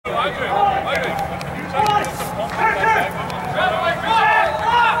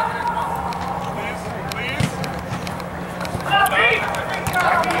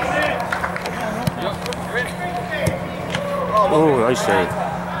Oh, nice save.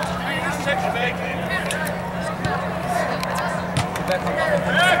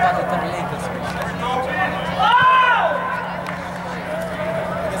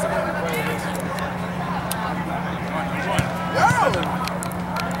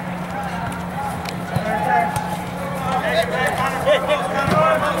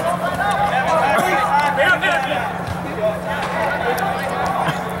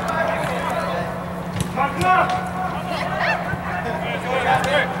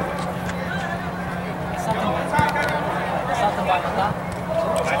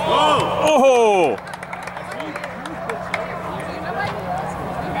 Oh!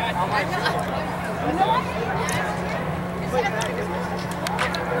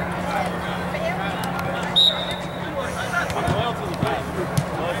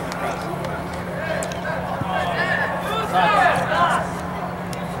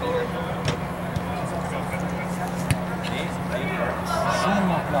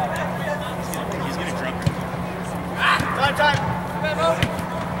 He's getting drunk. Time.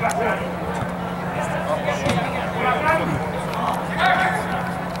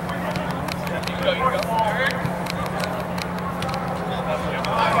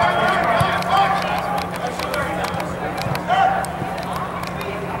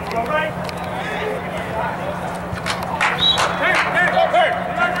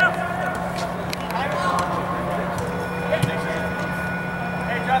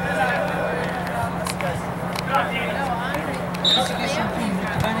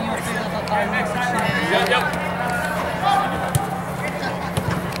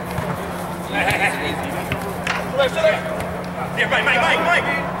 Here, Mike.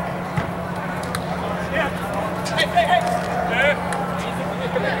 Hey.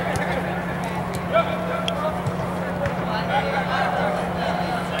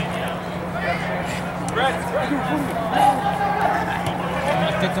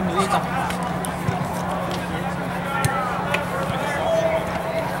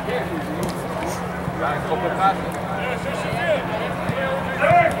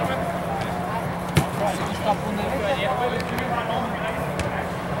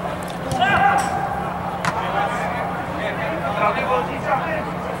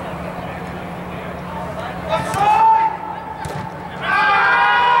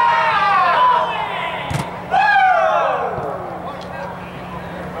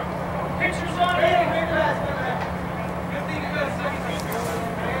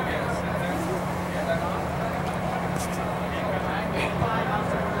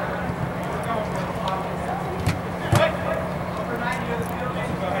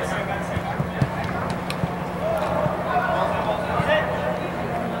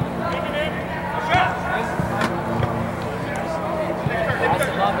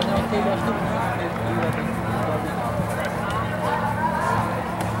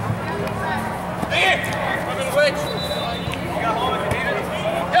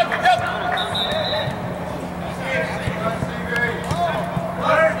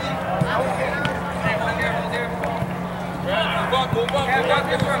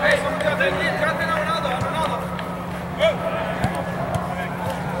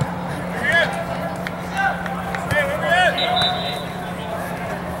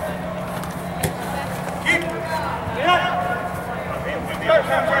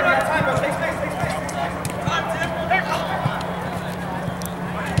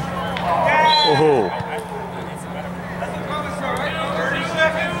 Oh.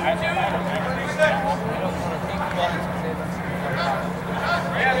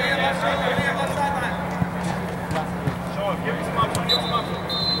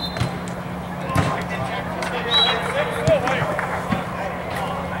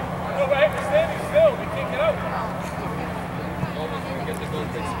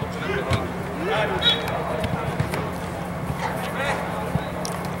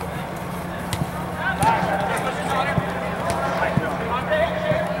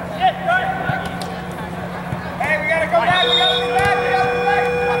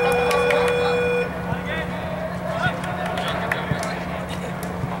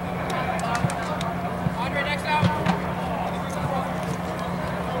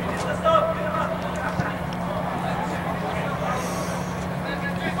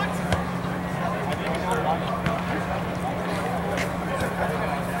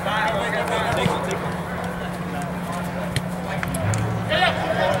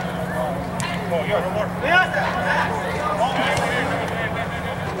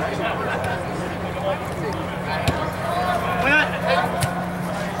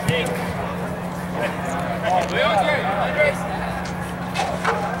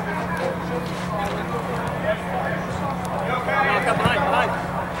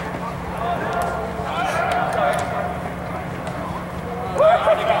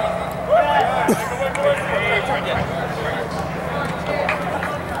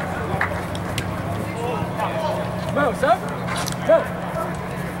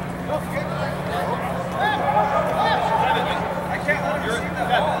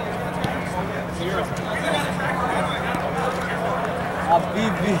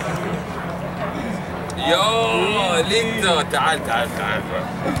 Yo, lindo. تعال.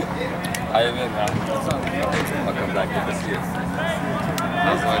 How you been, man? Welcome back. Good to see you.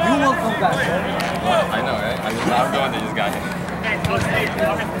 You will come back. I know, right? I'm going to just got here.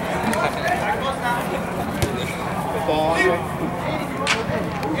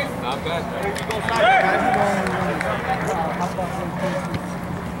 Not bad.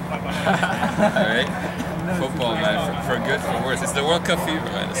 Alright? Football, man. For good, for worse. It's the World Cup fever,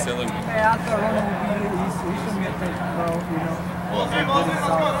 man. It's still in me. Hey, I thought Ronald would be, he should be a take, bro, you know. Well,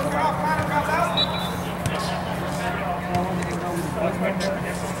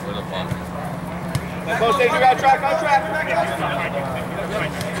 we're the bomb. Both days you got track on track.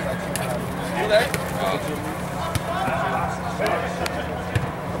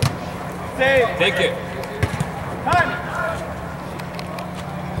 Save. Take it. Time.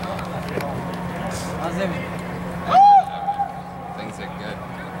 How's it? Things are good.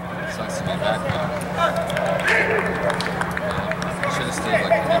 Sucks to be back, man. Should have stayed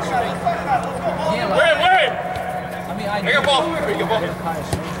like an extra week. Yeah, like, Wait. I mean, I Bring a ball.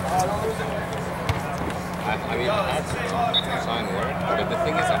 I mean, I had to sign work, but the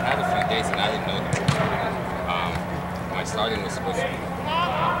thing is, I had a few days and I didn't know that. My starting was supposed to be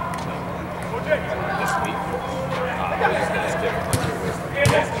this week. I was just going to skip a bunch of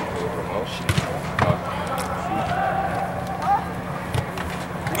days to do a promotion.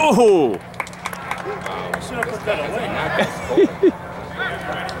 Oh! Should have put that away.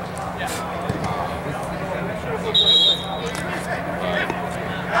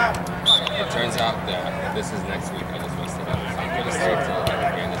 It turns out that this is next week. I just wasted out. So I'm going to stay until the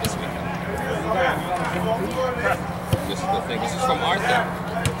end of this weekend. This is the thing. This is from our thing.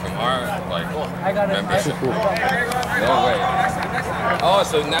 From our, like, membership. No way. Oh,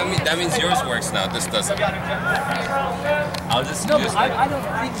 so that means yours works now. This doesn't. I'll just no, use but like, I don't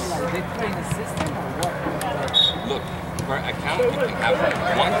think like they put in a system or what. look, per account you can have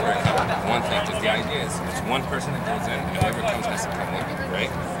one per account, one thing. Because the idea is it's one person that goes in and whoever comes has to come with it,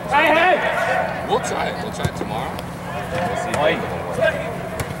 right? Hey! We'll try it. We'll try it tomorrow. We'll see if it will work.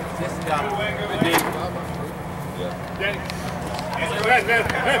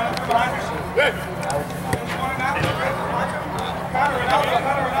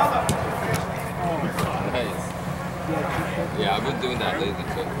 Nice. Yeah, I've been doing that lately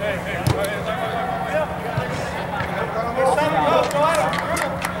too.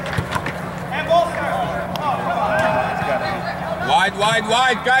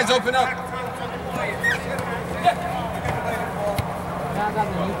 Wide. Guys, open up.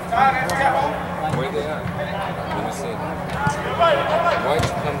 Where they at? Let me see. Why'd you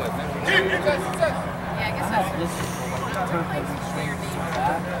come like that?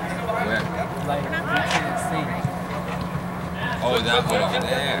 Where? Oh, that one over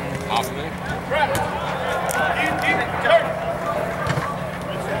there. Hoffman?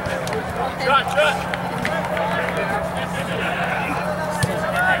 Shot!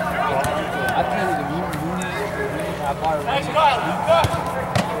 I played with the Rooney. I bought a Nice Rooney. call,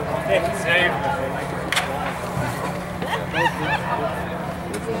 save.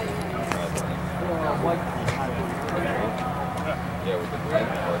 White. Yeah, with the green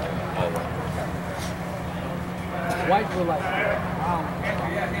or all white. White were like,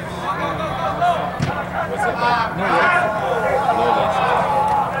 What's it like? no white. No lace.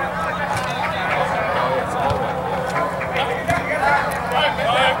 Oh, it's all white.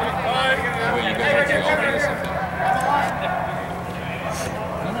 Wait, you guys are too open or something?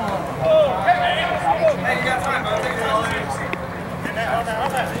 Hey, you got time, bro. Take it all in.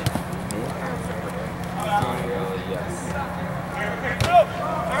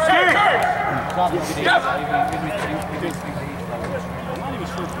 Yes.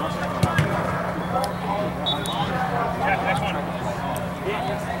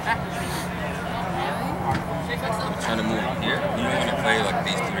 I'm trying to move here. You don't want to play like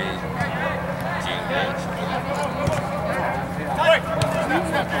these three.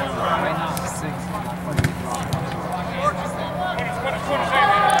 Right now,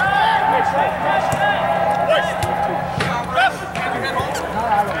 6.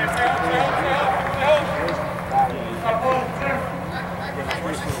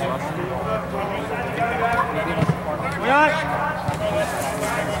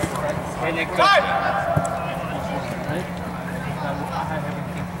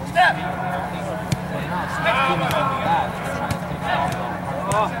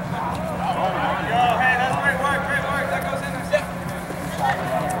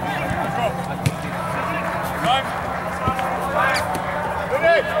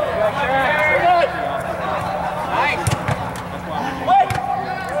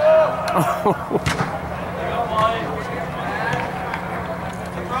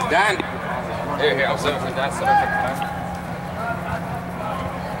 Dan! Here, I'll set up for that, set up for that.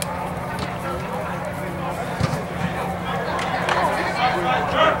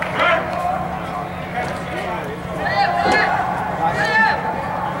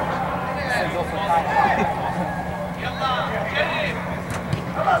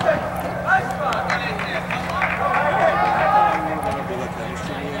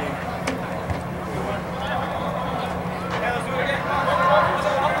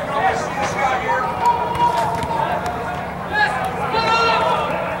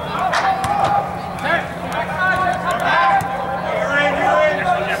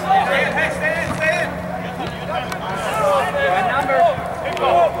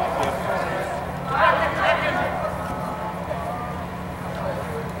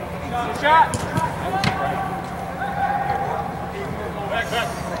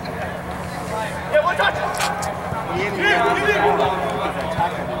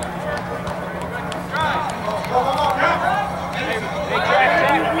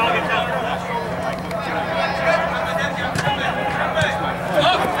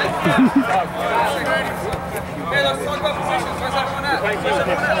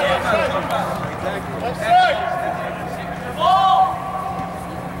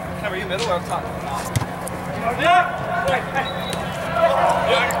 Are you middle or up top?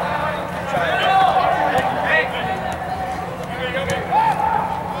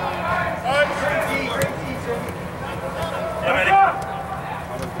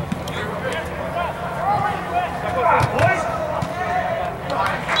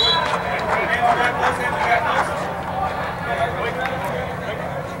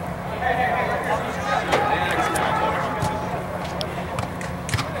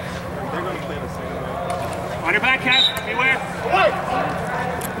 On your back, Kev. Beware.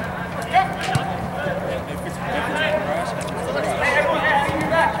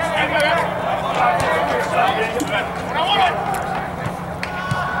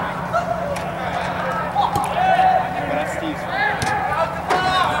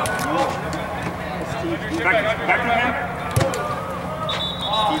 Back to him.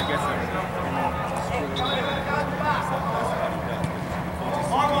 Steve gets it.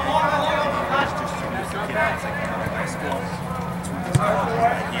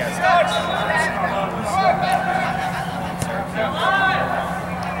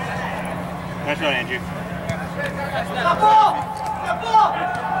 Nice run, Andrew. Oh.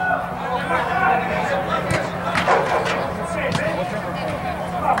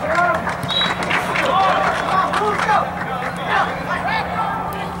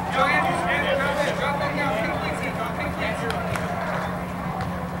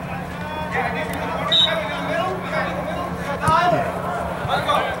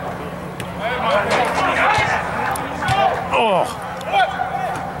 Oh.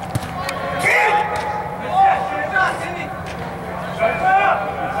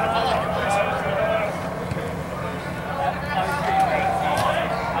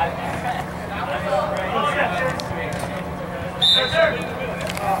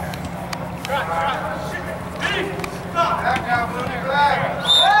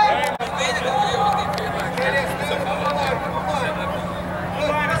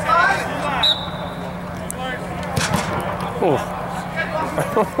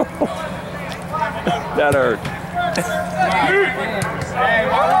 That hurt. Hey,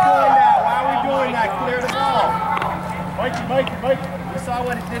 why are we doing that? Why are we doing that? Clear the ball. Mikey. You saw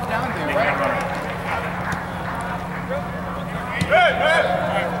what it did down there, right?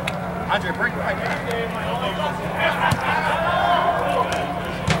 Andre, break right.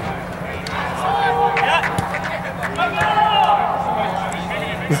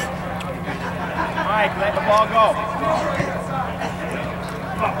 Mike, let the ball go.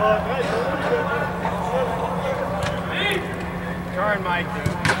 Turn, Mike.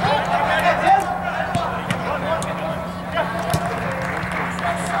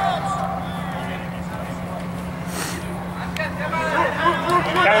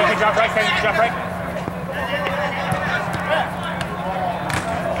 Down, drop right, Kenny, drop right.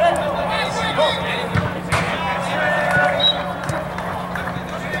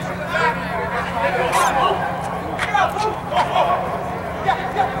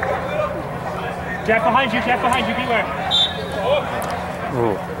 Jack behind you, beware.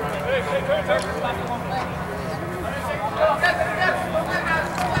 Oh.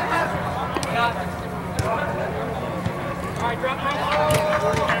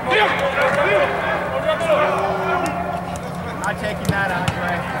 Not taking that,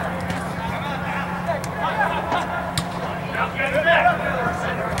 Andre.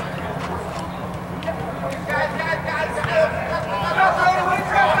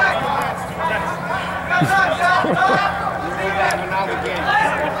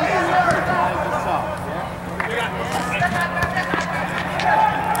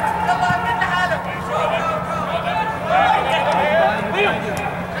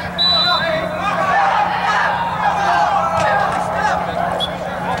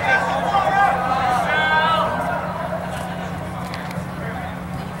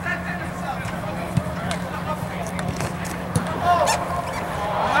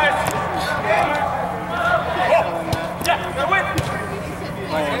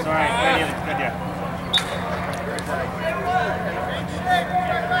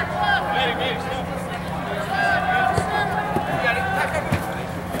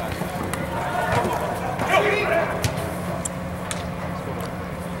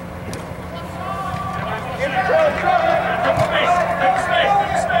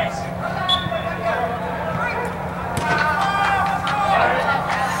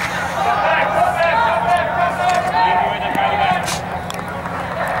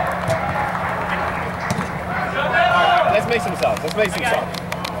 Let's make some subs. You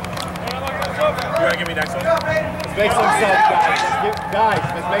gotta give me next one? Let's make some subs, guys. Guys,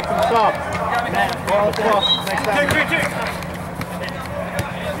 let's make some subs. Next time.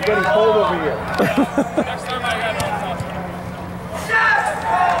 It's getting cold over here. Next time I got on top.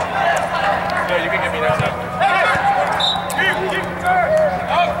 Yeah, you can give me next time.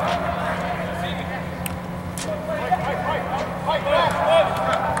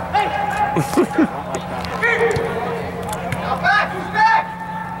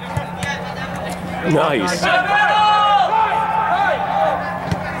 Nice.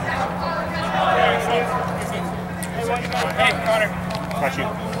 Hey, Connor. Got you.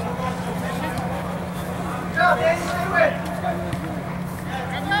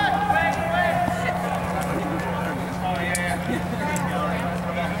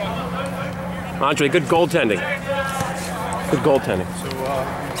 Andre, good goaltending. Good goaltending.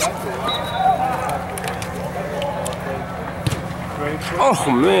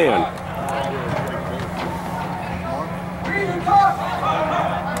 Oh, man.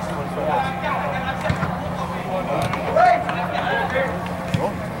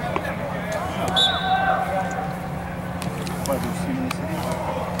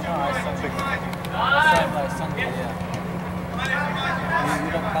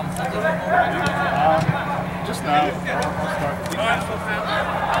 Just now.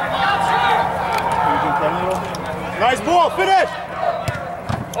 Nice ball, finish!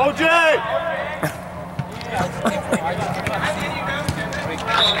 OJ!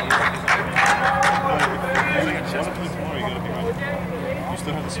 You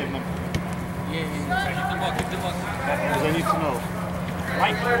still have the same number. Yeah. Keep them up. Because I need to know.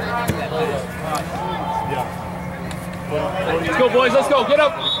 Yeah. Let's go, boys. Let's go. Get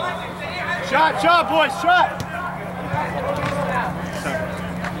up. Shot, boys, shot!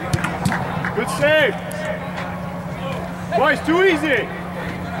 Good save! Boys, too easy!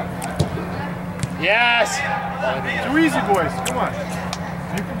 Yes! Too easy, boys, come on.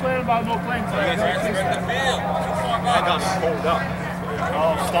 You complain about no playing time. I got hold up.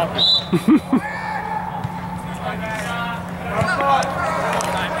 Oh, stop it.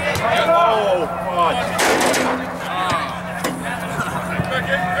 Oh, fudge.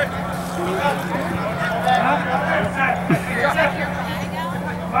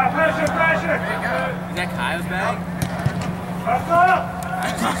 Pressure! Is that Kyle's bag?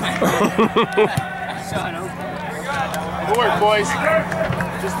 Good work, boys.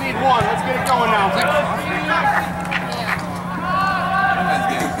 Just need one. Let's get it going now.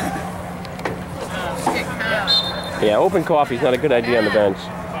 Yeah, open coffee's not a good idea on the bench.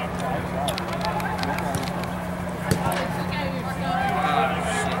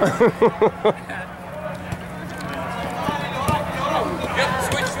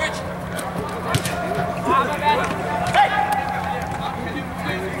 Switch.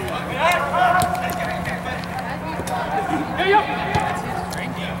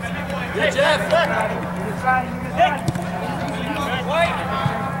 Good, Jeff.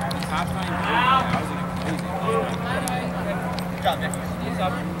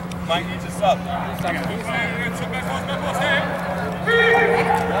 Mike needs a sub. Somebody hit that.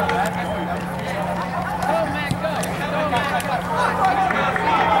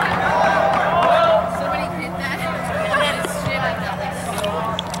 It's shit like that.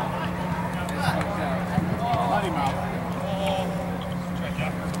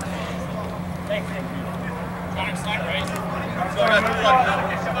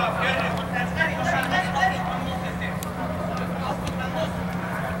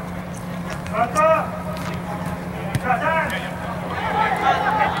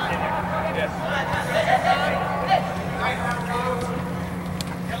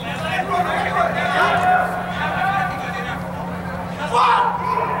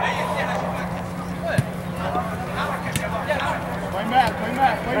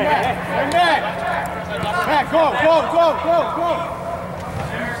 Matt, go!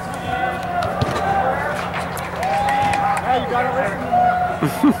 Hey, you gotta listen to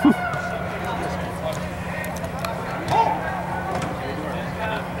me.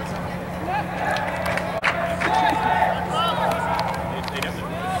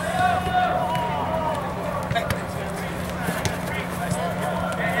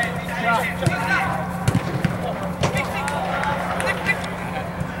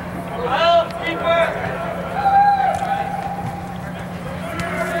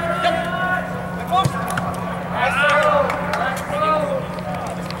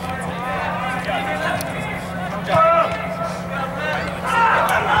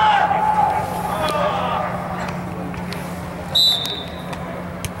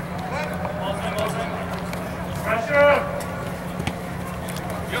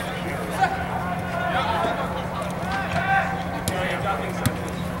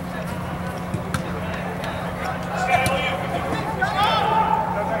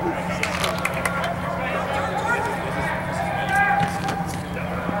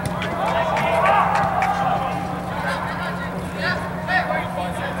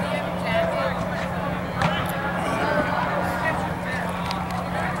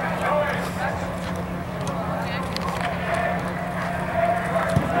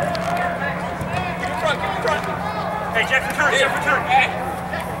 Hey, Jeff, return, Jeff, return. Hey.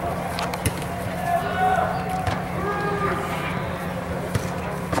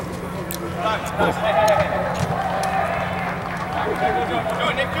 Do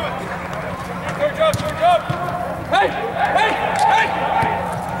it, Nick, do it. Good job, good job. Hey, hey, hey.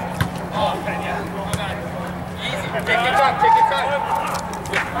 Oh, okay, yeah. Easy. Take your time, take your time.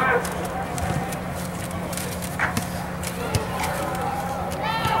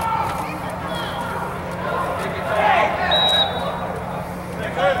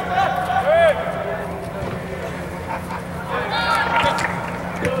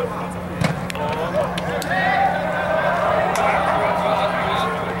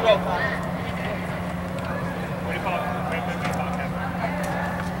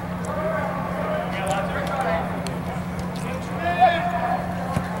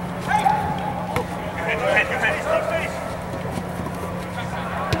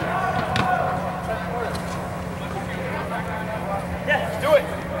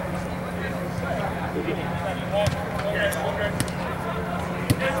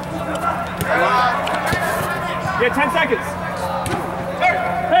 Yeah, 10 seconds. Hey,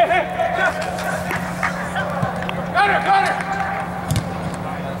 hey, Jeff. Got her.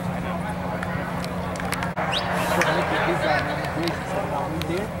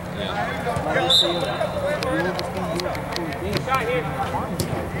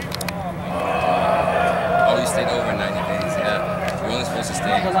 Oh, you stayed over 90 days, yeah. You're only supposed to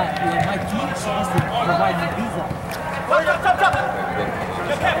stay. My team is supposed to provide me visa. Top.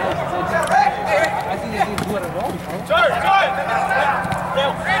 I think they didn't do it at all. Charge.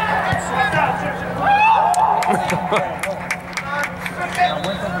 I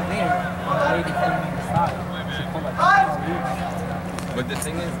went over there, and the lady told me to stop. She pulled like 4 weeks. But the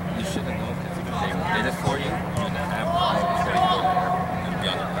thing is, you should have known because they did it for you. You didn't have to before you go there and be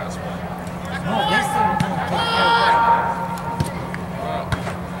on your passport. No, they said we're going to take care of it.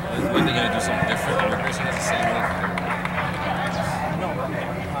 When they're going to do something different, immigration is the same way for everyone.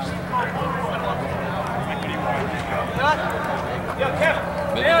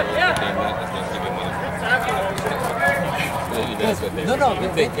 Maybe they're not going to give you money. Maybe that's what they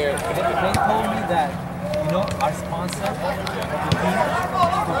take care of. They told me that, our sponsor of the team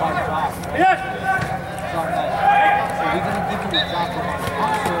provides jobs. Yes. So I'm like, so we're going to give you a job from our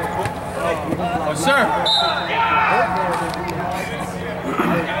sponsor. We're going to Sir.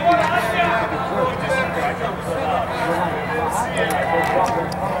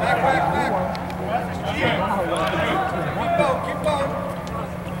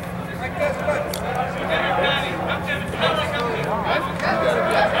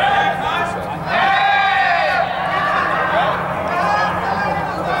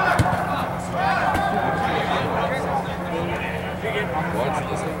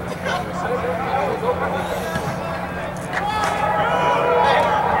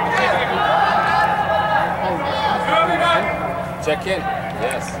 Check in.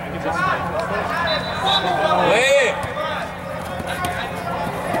 Yes. Wait.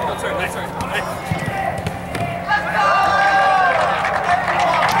 That's right. That's right.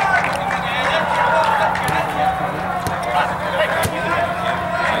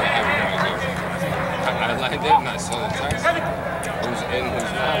 I lined it and I saw the text. Who's in,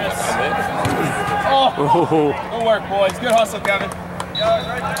 who's not. Oh, good work, boys. Good hustle, Kevin.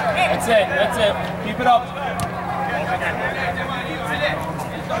 That's it. That's it. Keep it up.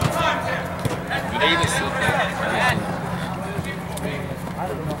 Davis.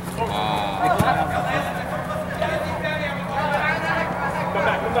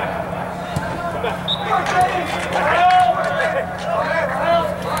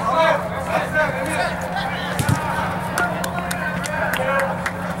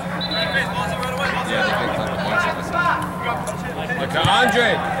 Look at Andre.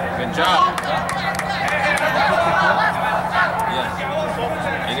 Good job. Yeah.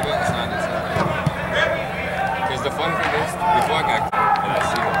 Anybody that's not inside. Because the fun thing is, before I got and I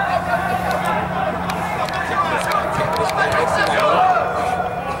see them.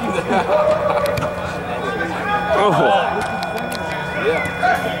 Oh. Yeah.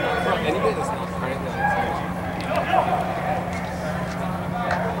 Anybody that's not currently inside.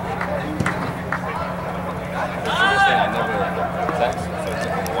 I never text, so it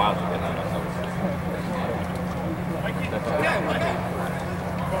took me a while to get on my phone.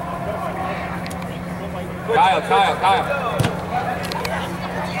 Kyle.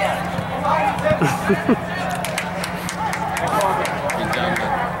 Good job,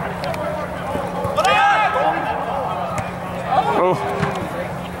 man. Oh.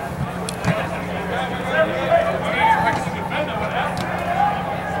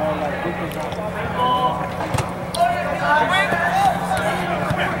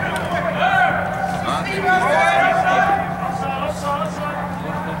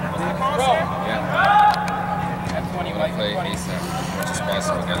 Play ASAP, which is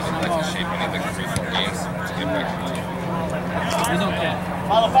possible. Gotta get back in shape. I need like 3-4 games to get back in shape. We don't care.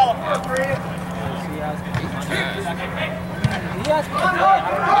 Follow. He asked me to play.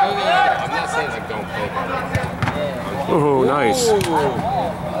 I'm not saying like don't play. Oh, nice.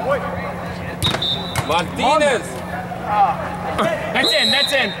 Martinez! That's in.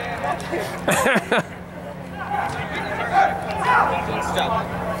 That's in.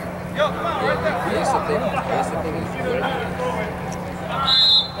 Here's the thing is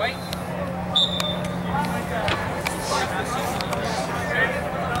Wait.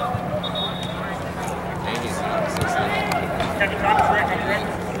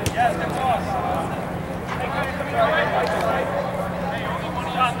 Yes, good toss.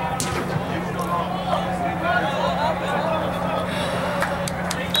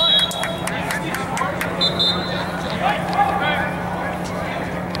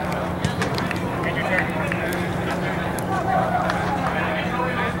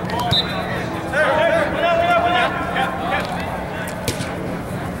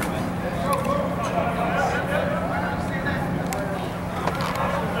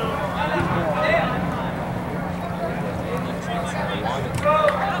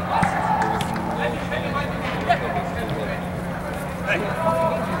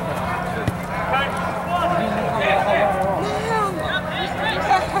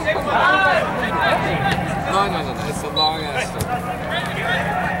 No, it's a long ass story.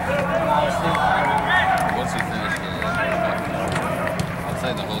 Once we finish it, I'll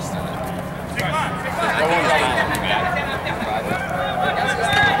tell you the whole story.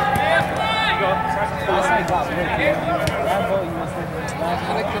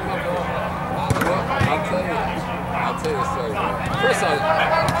 I'll tell you the story. First,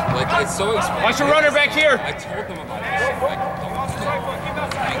 it's so expensive. Watch your runner back here. I told them about this shit. Like, I'm gonna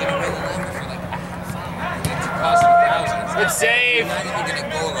win the number for like cost me thousands. Good save. You're not even gonna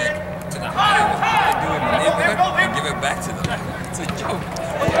go like to the highway and do it and give it back to them. It's a joke.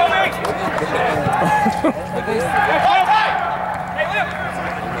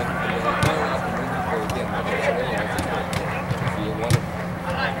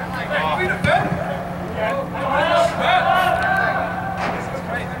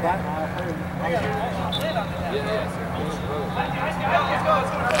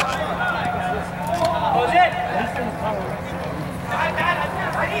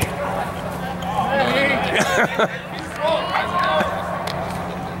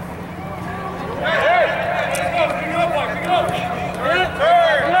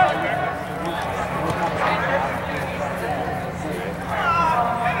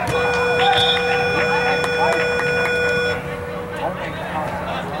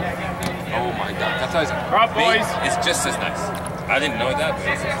 Oh my God, that's All right, boys. It's just as nice. I didn't know that, but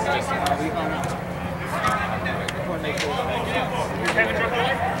it's just...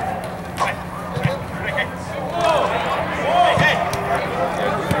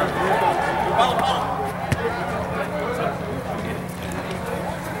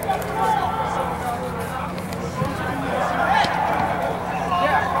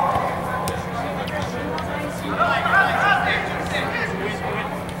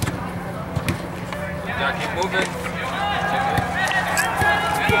 Yeah, keep moving.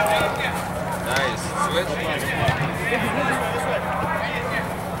 Nice. Switch.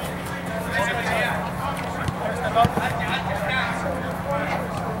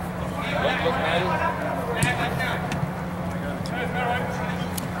 Look, Maddie.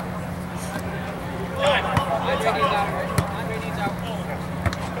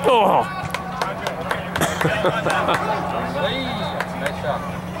 Oh. Nice shot.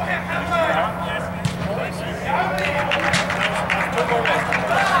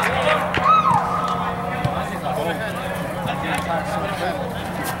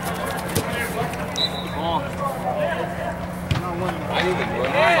 I need to run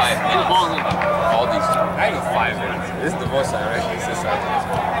 5 minutes. All these. I need 5 minutes. This is the most I reckon. It's this side.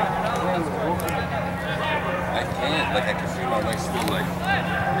 I can't. Like, I can feel my legs still, like,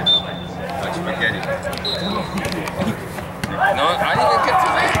 you know, like spaghetti. No, I didn't get to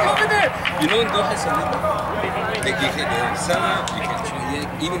make over there. You know, in Doha Salida, they hit the center, you can try it.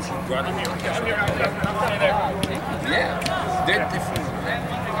 Even if you brought them, you can try it. Yeah, they're different.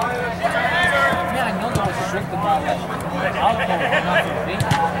 Yeah, I know they're strict about alcohol, not for drinking.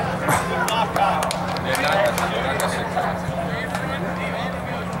 They're not that strict.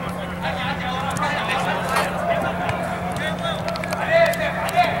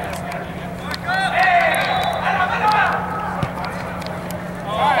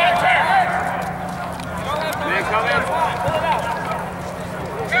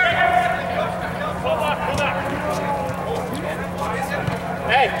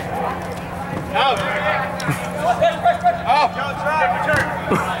 Hey! Out! Off!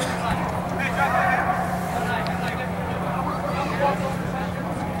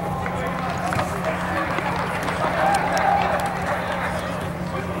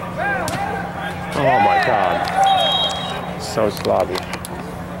 Oh my God. So sloppy.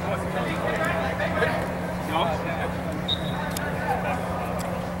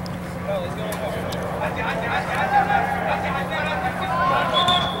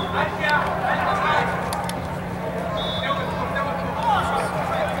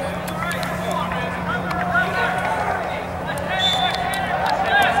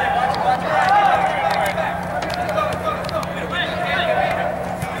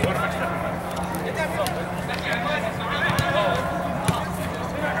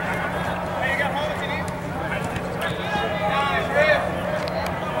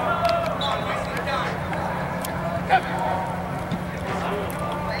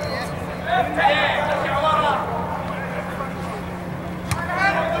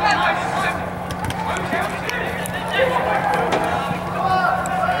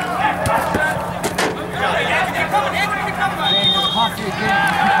 Coffee again.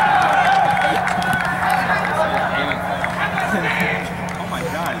 Oh my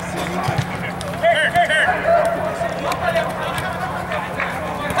God, it's so high.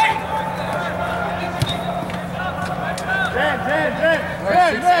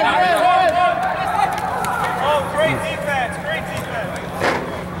 Oh, great defense, great defense.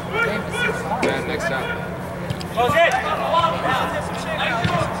 Yeah, next time. Close it.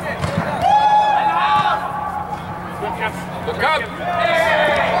 Look up!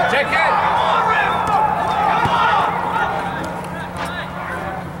 Check it!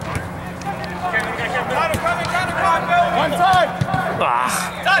 One side. Ah.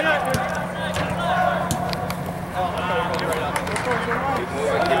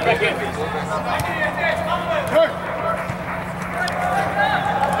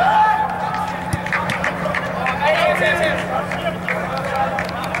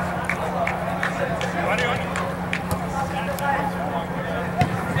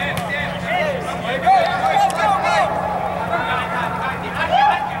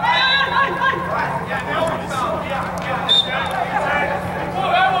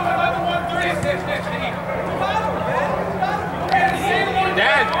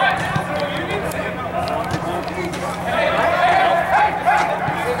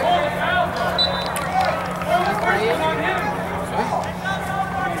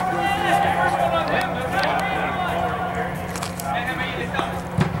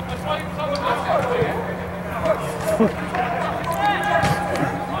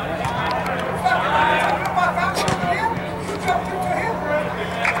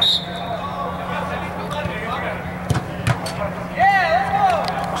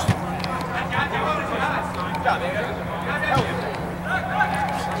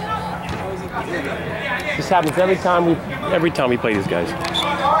 This happens every time we play these guys.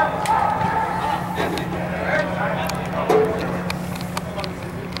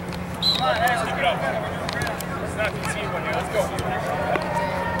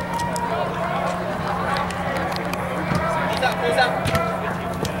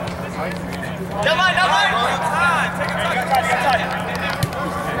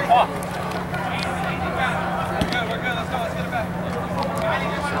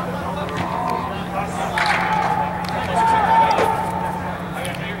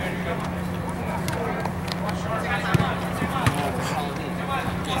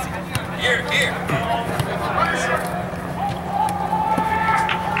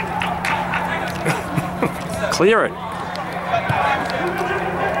 Clear it.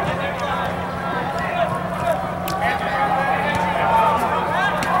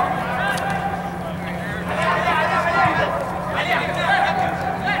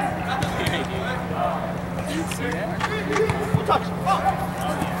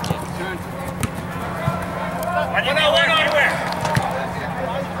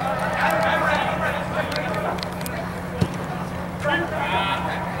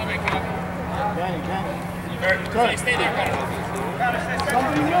 Stay there, buddy. Come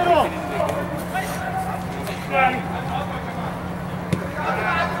in the middle.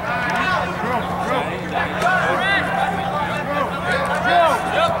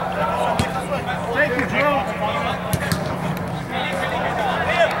 Take it, Drew.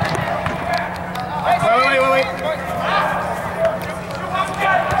 Wait.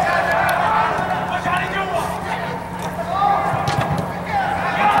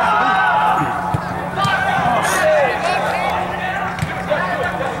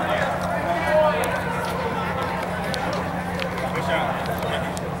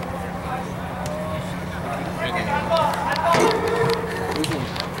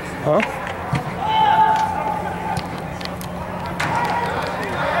 Huh?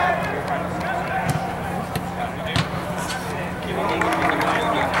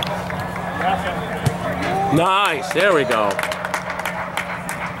 Nice, there we go.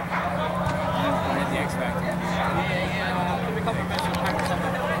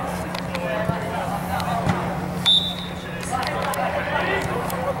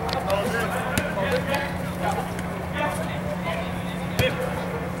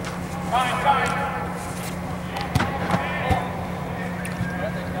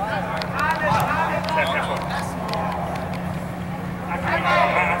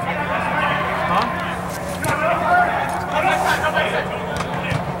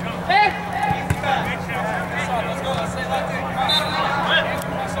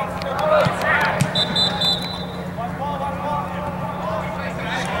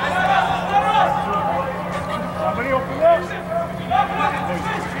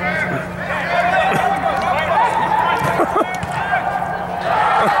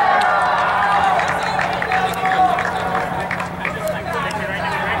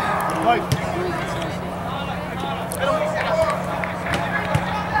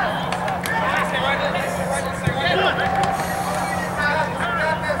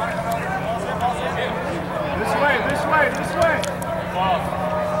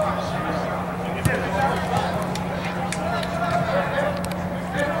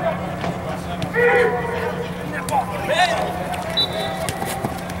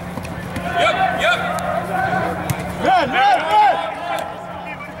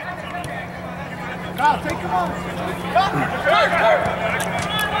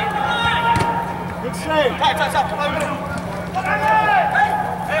 Good save.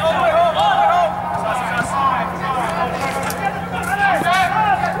 Hey, all the way home, all the way home.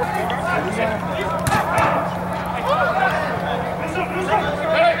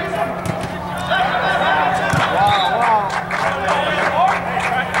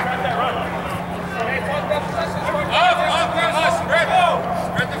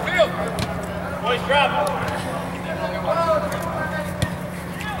 Spread the field. Boys, drop.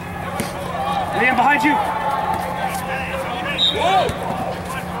 Liam, behind you. Whoa.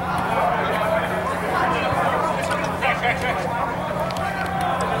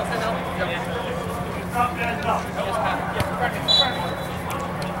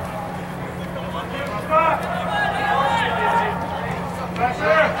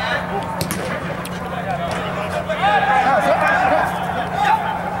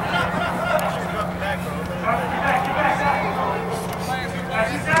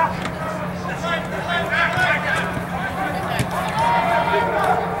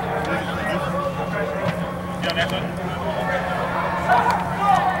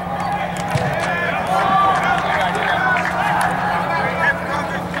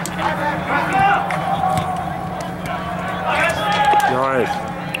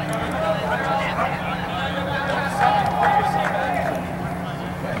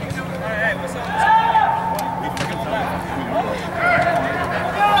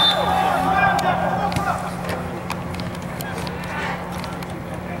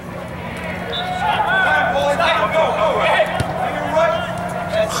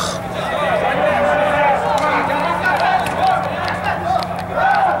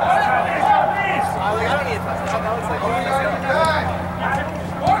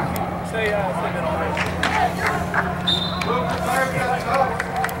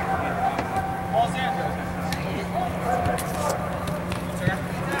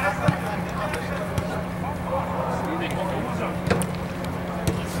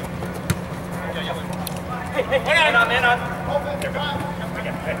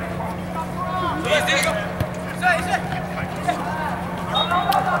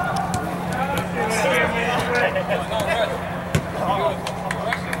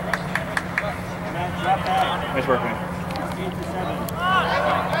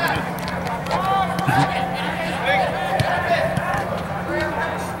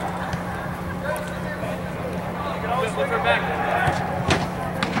 Lift her back.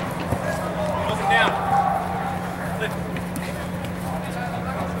 Close it down. Lift.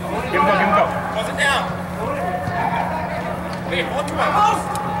 Give him go. Close it down. Hey, hold to him.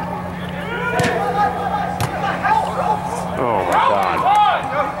 Oh my God.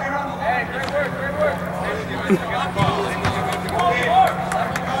 Hey, great work, great work.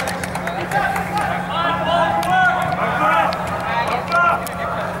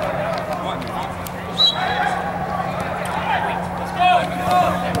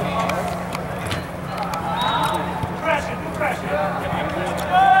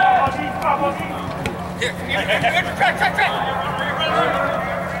 Here, track.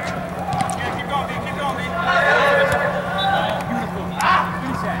 Keep going, B.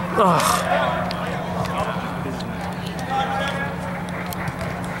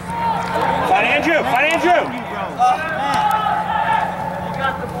 Fight Andrew.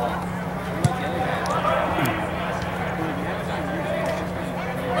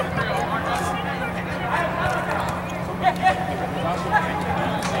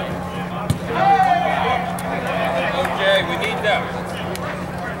 Okay, we need them.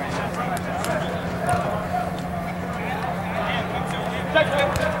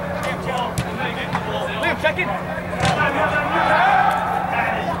 Liam, check in.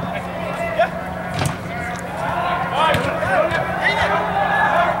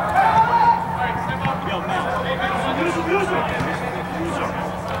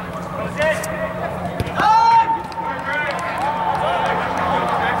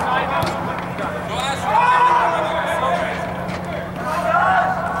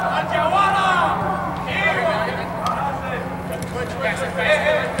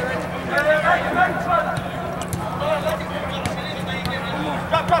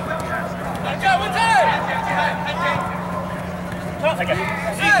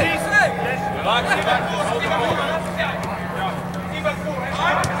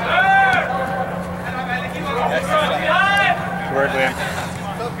 Work, Liam.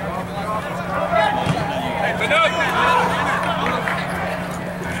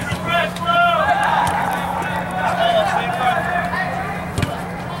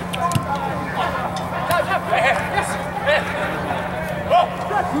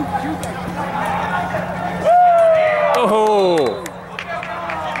 Oh.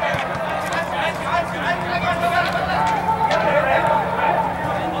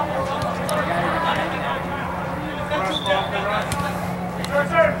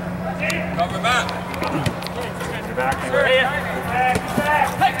 Cover back. You're back.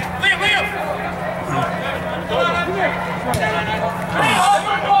 Hey, Liam!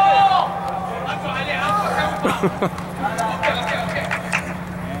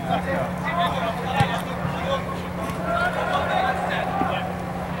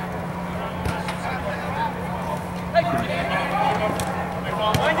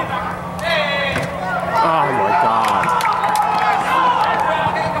 Oh my God.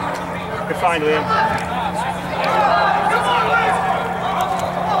 Good find, Liam.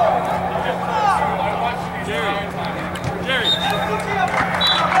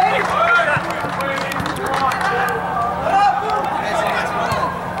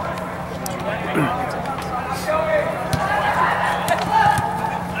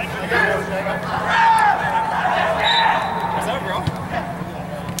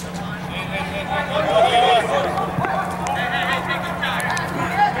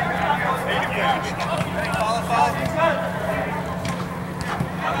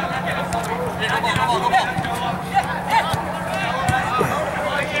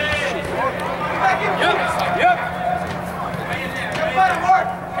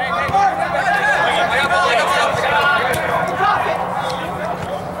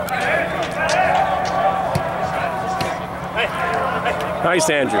 Nice,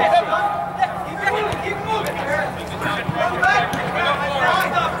 Andrew. Keep going.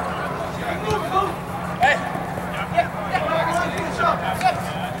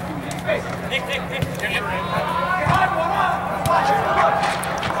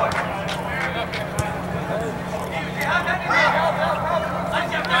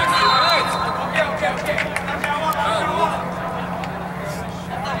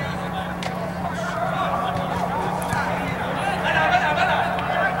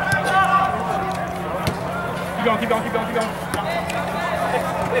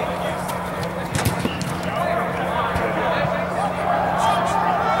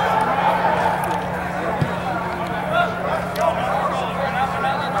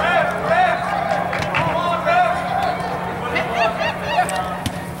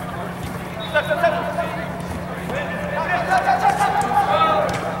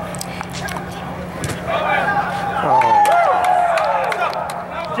 Oh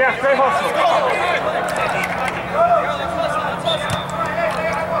Great hustle.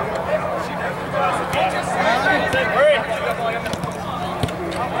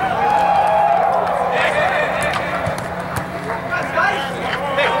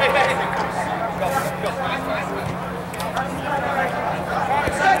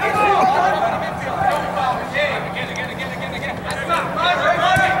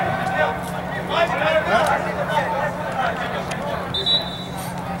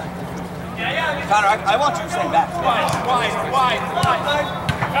 Connor, I want you to stay back. Wide. Fine.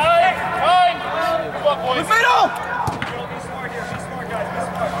 Come on, boys. Middle! Be smart here. Be smart, guys. Be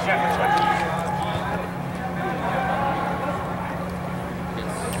smart.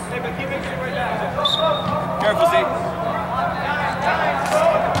 Hey, but keep it right now. Careful, Z.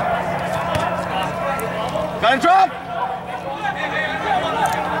 Got him, drop!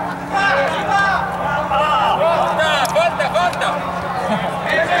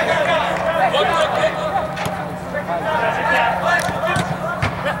 Falta.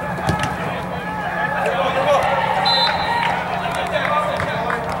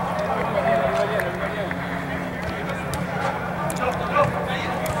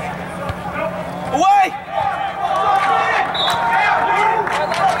 Away!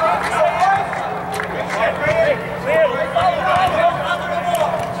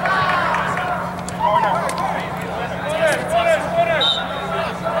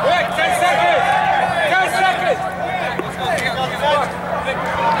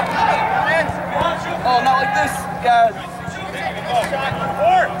 Oh, not like this, guys.